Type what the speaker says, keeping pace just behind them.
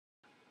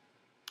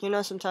You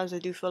know, sometimes I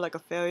do feel like a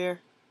failure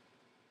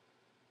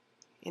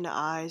in the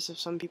eyes of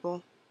some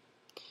people,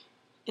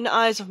 in the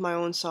eyes of my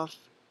own self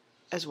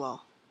as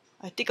well.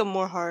 I think I'm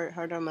more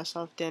hard on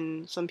myself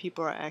than some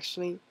people are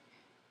actually,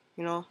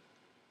 you know.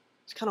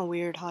 It's kind of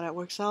weird how that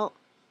works out.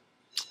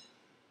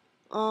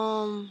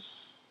 I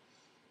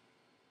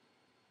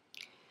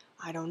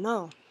don't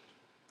know.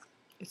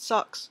 It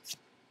sucks.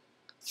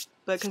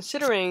 But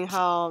considering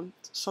how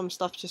some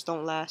stuff just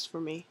don't last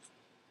for me,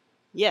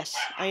 yes,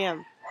 I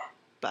am.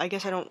 But I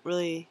guess I don't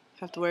really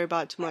have to worry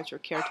about it too much or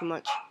care too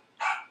much.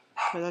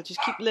 Because I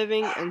just keep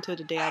living until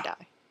the day I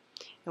die.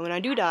 And when I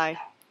do die,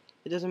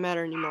 it doesn't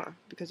matter anymore.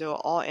 Because it will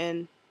all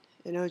end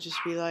and it'll just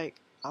be like,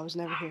 I was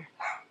never here.